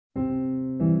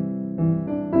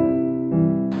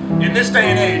In this day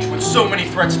and age, with so many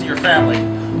threats to your family,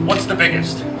 what's the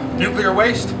biggest? Nuclear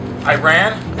waste?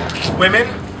 Iran? Women?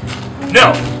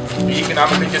 No! The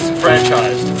economically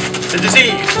disenfranchised. The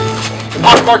disease. The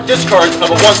pockmarked discards of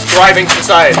a once thriving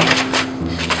society.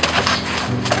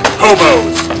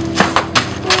 Hobos.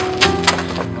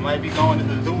 I might be going to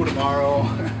the zoo tomorrow,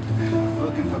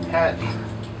 looking for pets.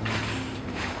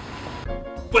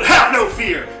 But have no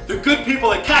fear! The good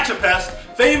people at Catch a Pest,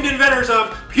 famed inventors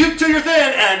of Puke Till You're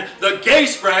Thin and the Gay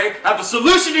Spray, have the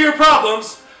solution to your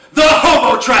problems, the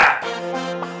Hobo Trap!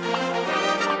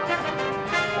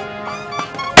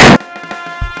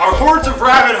 Are hordes of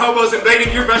rabid hobos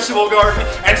invading your vegetable garden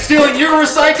and stealing your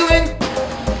recycling?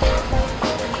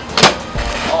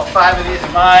 All 5 of these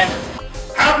are mine.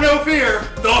 Have no fear,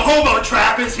 the Hobo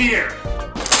Trap is here!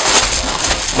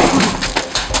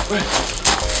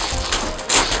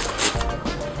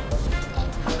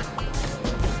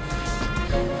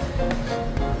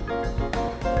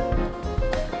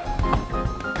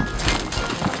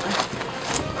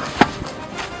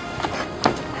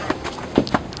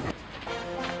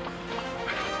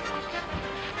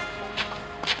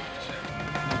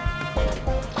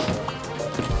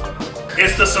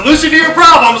 It's the solution to your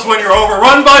problems when you're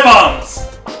overrun by bums!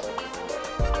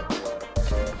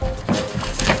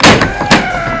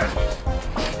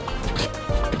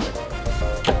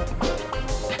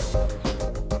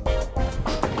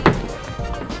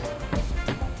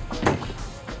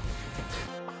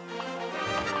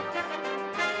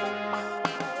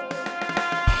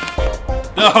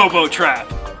 The Hobo Trap.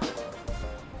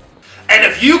 And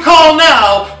if you call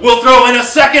now, we'll throw in a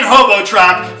second Hobo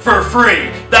Trap for free.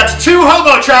 That's 2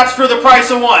 Hobo Traps for the price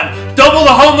of 1. Double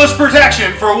the homeless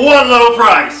protection for one low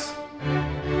price.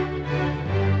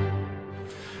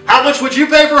 How much would you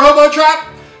pay for Hobo Trap?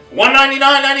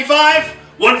 $199.95?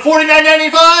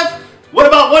 $149.95? What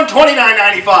about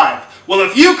 $129.95? Well,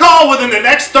 if you call within the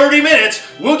next 30 minutes,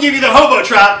 we'll give you the Hobo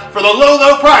Trap for the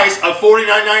low price of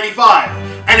 $49.95.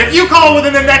 And if you call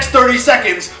within the next 30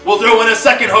 seconds, we'll throw in a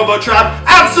second Hobo Trap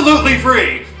absolutely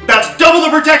free. That's double the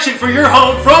protection for your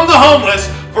home from the homeless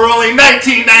for only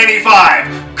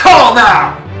 $19.95. Call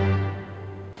now!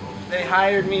 They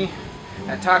hired me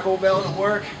at Taco Bell at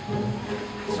work,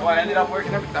 so I ended up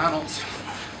working at McDonald's.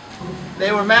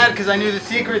 They were mad because I knew the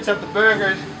secrets of the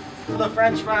burgers. The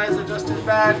French fries are just as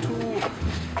bad too.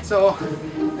 So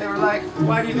they were like,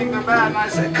 why do you think they're bad? And I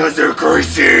said, because they're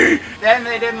greasy. Then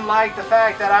they didn't like the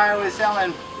fact that I was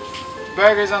selling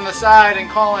burgers on the side and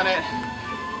calling it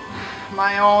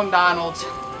my own Donald's.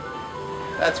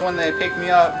 That's when they picked me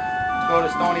up to go to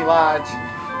Stony Lodge.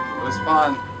 It was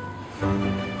fun.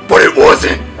 But it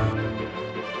wasn't!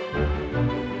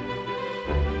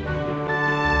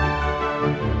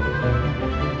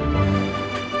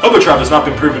 Hobo Trap has not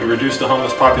been proven to reduce the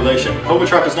homeless population. Hobo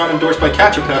Trap is not endorsed by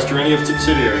Catch a Pest or any of its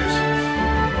subsidiaries.